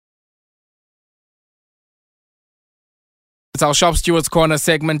It's our Shop Stewards Corner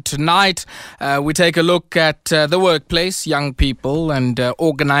segment tonight. We take a look at the workplace, young people, and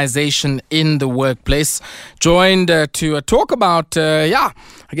organization in the workplace. Joined to talk about,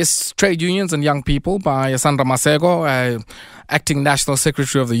 trade unions and young people by Sandra Maseko, Acting National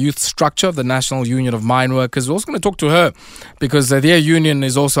Secretary of the Youth Structure of the National Union of Mine Workers. We're also going to talk to her because their union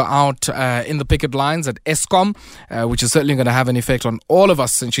is also out in the picket lines at Eskom, which is certainly going to have an effect on all of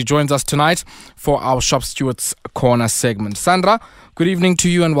us. And she joins us tonight for our Shop Stewards Corner segment. Sandra, good evening to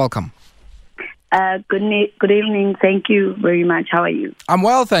you and welcome. Good evening. Thank you very much. How are you? I'm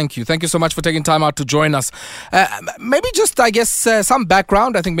well, thank you. Thank you so much for taking time out to join us. Maybe just, some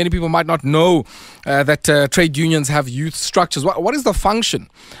background. I think many people might not know that trade unions have youth structures. What is the function,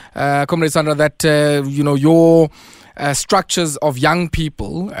 Comrade Sandra, that, your structures of young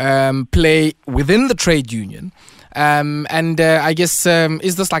people play within the trade union?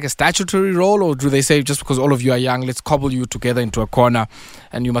 Is this like a statutory role, or do they say just because all of you are young, let's cobble you together into a corner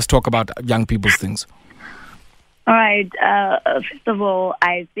and you must talk about young people's things? All right. First of all,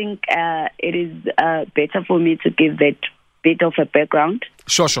 I think it is better for me to give that bit of a background.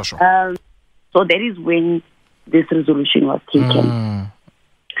 Sure. So that is when this resolution was taken.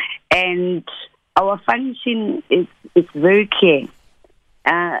 And our function is very clear.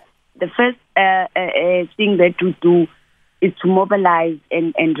 The first thing that we do is to mobilize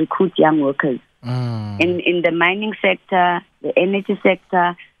and recruit young workers in the mining sector, the energy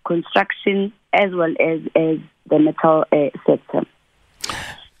sector, construction, as well as the metal sector.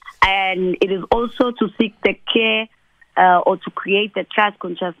 And it is also to seek the care or to create the class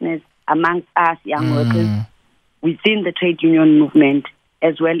consciousness amongst us young workers within the trade union movement,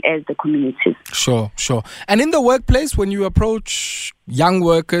 as well as the communities. Sure. And in the workplace, when you approach young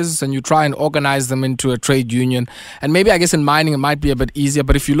workers and you try and organize them into a trade union, and maybe I guess in mining it might be a bit easier,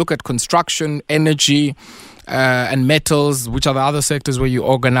 but if you look at construction, energy, and metals, which are the other sectors where you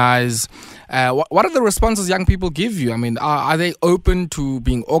organize, what are the responses young people give you? I mean, are they open to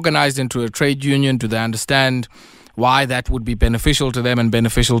being organized into a trade union? Do they understand why that would be beneficial to them and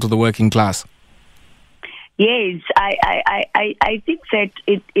beneficial to the working class? Yes, I think that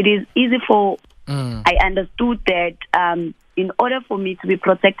it is easy for... I understood that in order for me to be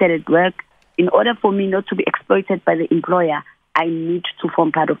protected at work, in order for me not to be exploited by the employer, I need to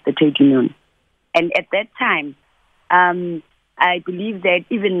form part of the trade union. And at that time, I believe that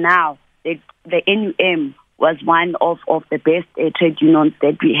even now, that the NUM was one of the best trade unions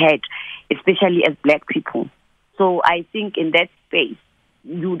that we had, especially as black people. So I think in that space,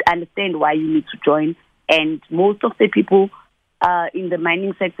 you would understand why you need to join. And most of the people in the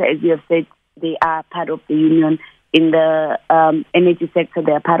mining sector, as you have said, they are part of the union. In the energy sector,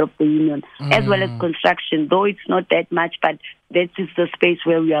 they are part of the union, as well as construction, though it's not that much, but that is the space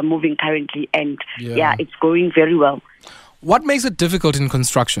where we are moving currently. And it's going very well. What makes it difficult in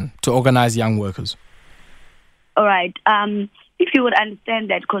construction to organize young workers? All right. If you would understand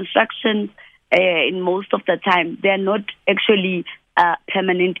that construction, in most of the time, they are not actually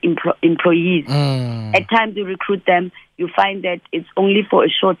permanent employees. At times you recruit them, you find that it's only for a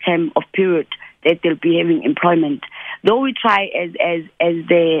short term of period that they'll be having employment. Though we try as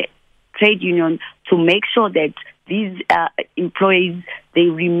the trade union to make sure that these employees, they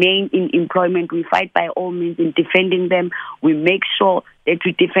remain in employment. We fight by all means in defending them. We make sure that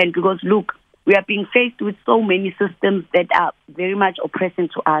we defend, because look, we are being faced with so many systems that are very much oppressing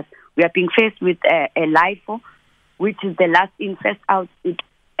to us. We are being faced with a LIFO, which is the last in, first out.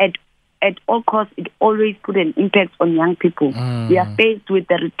 At all costs, it always put an impact on young people. We are faced with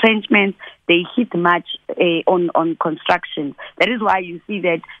the retrenchments. They hit much on construction. That is why you see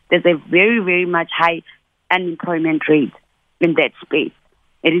that there's a very, very much high unemployment rate in that space.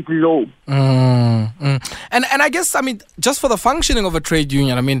 It is low. And I guess, just for the functioning of a trade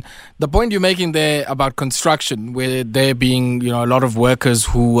union, the point you're making there about construction, where there being, a lot of workers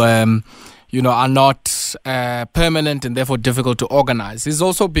who, are not permanent and therefore difficult to organize, is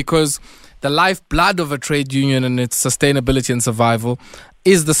also because the lifeblood of a trade union and its sustainability and survival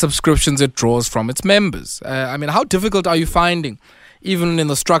is the subscriptions it draws from its members. How difficult are you finding, even in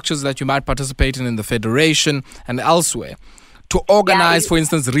the structures that you might participate in the federation and elsewhere, to organize, for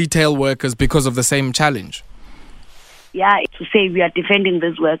instance, retail workers because of the same challenge? To say we are defending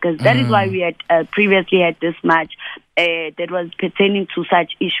these workers. That is why we had previously had this march that was pertaining to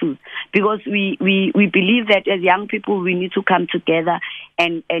such issues, because we believe that as young people we need to come together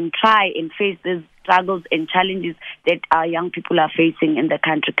and try and face these struggles and challenges that our young people are facing in the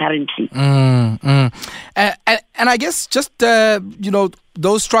country currently. And I guess just,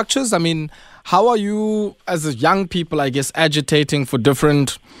 those structures, how are you as a young people, agitating for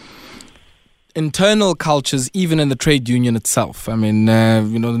different internal cultures, even in the trade union itself. I mean, the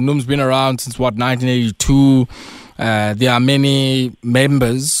NUM's been around since 1982. There are many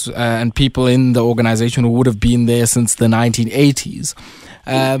members and people in the organization who would have been there since the 1980s.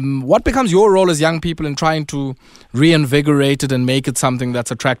 What becomes your role as young people in trying to reinvigorate it and make it something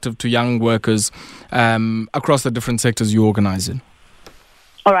that's attractive to young workers across the different sectors you organize in?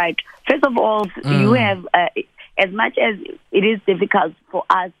 All right. First of all, you have, as much as it is difficult for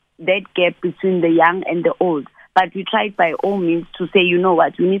us, that gap between the young and the old, but we tried by all means to say, you know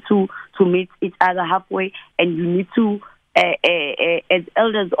what, we need to meet each other halfway, and you need to, as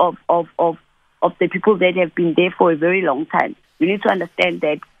elders of the people that have been there for a very long time, you need to understand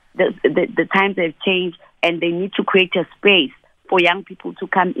that the times have changed, and they need to create a space for young people to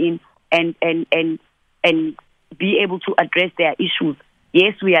come in and be able to address their issues.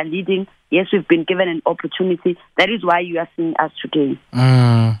 Yes, we are leading. Yes, we've been given an opportunity. That is why you are seeing us today.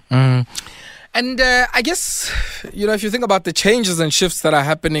 And I guess, if you think about the changes and shifts that are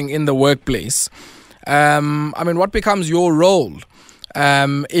happening in the workplace, what becomes your role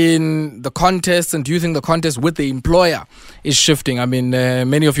in the contest? And do you think the contest with the employer is shifting?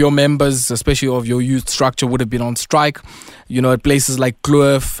 Many of your members, especially of your youth structure, would have been on strike, at places like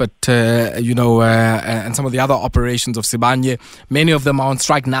Kloof, and some of the other operations of Sibanye. Many of them are on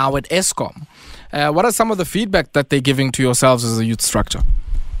strike now at Eskom. What are some of the feedback that they're giving to yourselves as a youth structure?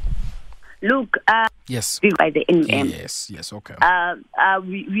 Look, yes, by the NM. Yes, okay.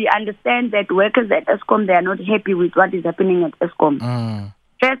 We understand that workers at Eskom, they are not happy with what is happening at Eskom.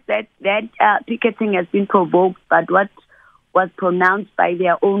 First, that picketing has been provoked, but what was pronounced by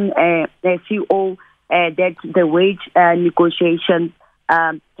their own CEO, that the wage negotiations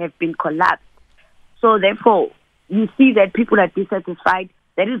have been collapsed. So therefore, you see that people are dissatisfied.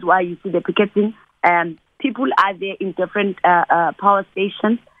 That is why you see the picketing. People are there in different power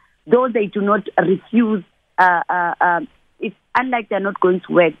stations. Though they do not refuse, it's unlike they're not going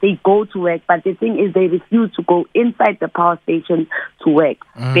to work. They go to work, but the thing is they refuse to go inside the power station to work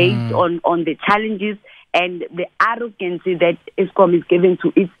based on the challenges and the arrogance that Eskom is giving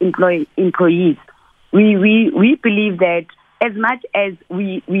to its employees. We believe that as much as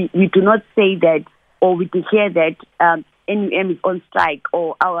we do not say that or we declare that NUM is on strike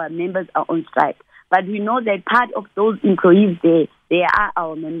or our members are on strike, but we know that part of those employees they are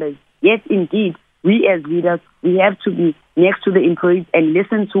our members. Yes, indeed, we as leaders, we have to be next to the employees and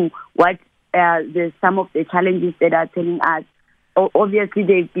listen to what some of the challenges that are telling us. Obviously,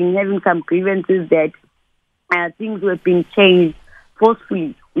 they've been having some grievances that things were being changed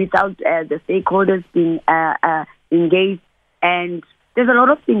forcefully without the stakeholders being engaged. And there's a lot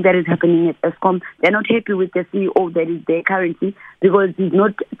of things that is happening at Eskom. They're not happy with the CEO that is there currently because he's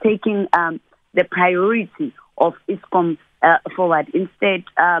not taking the priority of Eskom forward. Instead,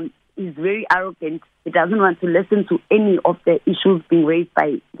 he's very arrogant. He doesn't want to listen to any of the issues being raised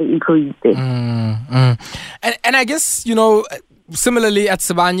by the employees there. And I guess, similarly at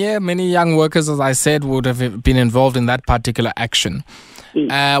Sibanye, many young workers, as I said, would have been involved in that particular action.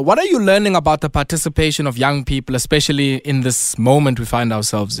 What are you learning about the participation of young people, especially in this moment we find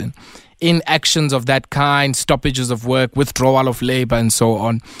ourselves in actions of that kind, stoppages of work, withdrawal of labor, and so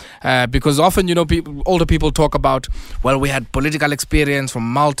on? Because often, older people talk about, well, we had political experience from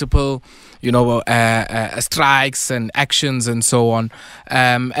multiple, strikes and actions and so on.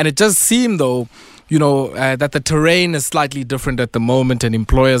 And it does seem, though, that the terrain is slightly different at the moment and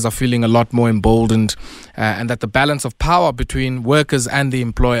employers are feeling a lot more emboldened and that the balance of power between workers and the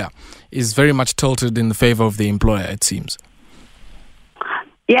employer is very much tilted in the favor of the employer, it seems.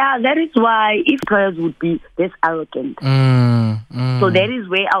 Yeah, that is why employers would be this arrogant. So that is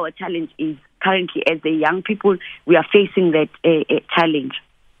where our challenge is currently. As the young people, we are facing that challenge.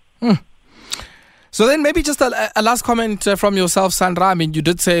 So then maybe just a last comment from yourself, Sandra. You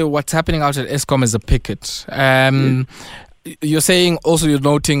did say what's happening out at Eskom is a picket. You're saying also you're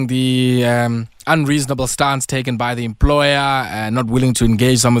noting the unreasonable stance taken by the employer, not willing to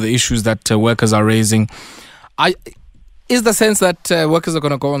engage some of the issues that workers are raising. Is the sense that workers are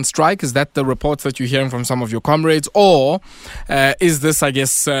going to go on strike? Is that the reports that you're hearing from some of your comrades? Or is this, I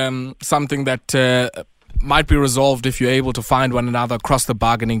guess, something that might be resolved if you're able to find one another across the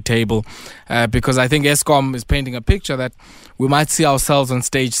bargaining table? Because I think Eskom is painting a picture that we might see ourselves on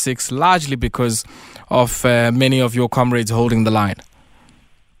stage 6 largely because of many of your comrades holding the line.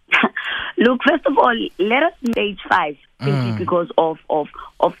 Look, first of all, let us stage 5 simply because of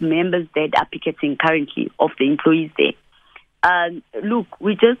members that are picketing currently, of the employees there. Look,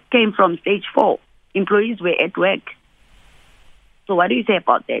 we just came from stage 4. Employees were at work. So what do you say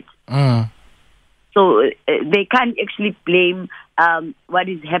about that? So they can't actually blame what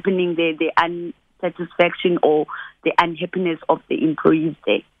is happening there, the unsatisfaction or the unhappiness of the employees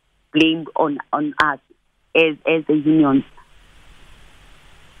there, blamed on us as the unions.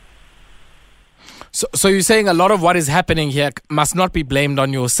 So you're saying a lot of what is happening here must not be blamed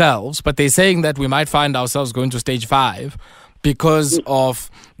on yourselves, but they're saying that we might find ourselves going to stage 5 because of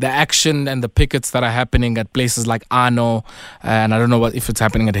the action and the pickets that are happening at places like Ano, and I don't know if it's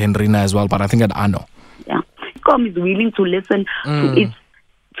happening at Henrina as well, but I think at Ano. Yeah, Eskom is willing to listen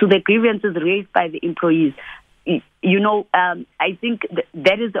to the grievances raised by the employees. You know, I think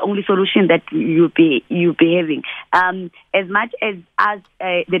that is the only solution that you'll be having. As much as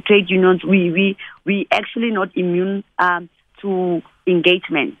the trade unions, we actually not immune to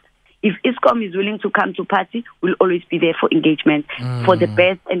engagement. If Eskom is willing to come to party, we'll always be there for engagement. For the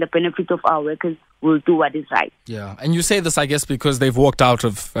best and the benefit of our workers, we'll do what is right. Yeah, and you say this, I guess, because they've walked out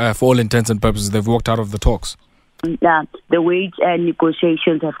of, for all intents and purposes, they've walked out of the talks. The wage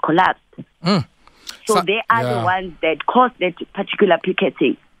negotiations have collapsed. So they are the ones that caused that particular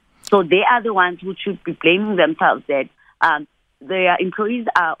picketing. So they are the ones who should be blaming themselves that their employees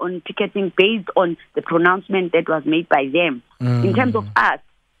are on picketing based on the pronouncement that was made by them. In terms of us,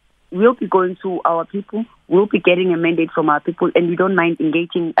 we'll be going to our people, we'll be getting a mandate from our people, and we don't mind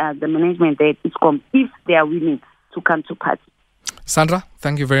engaging the management there at ISCOM if they are willing to come to party. Sandra,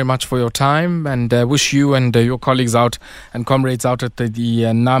 thank you very much for your time, and wish you and your colleagues out and comrades out at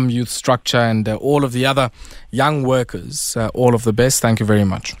the NAM Youth Structure and all of the other young workers all of the best. Thank you very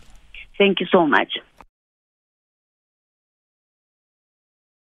much. Thank you so much.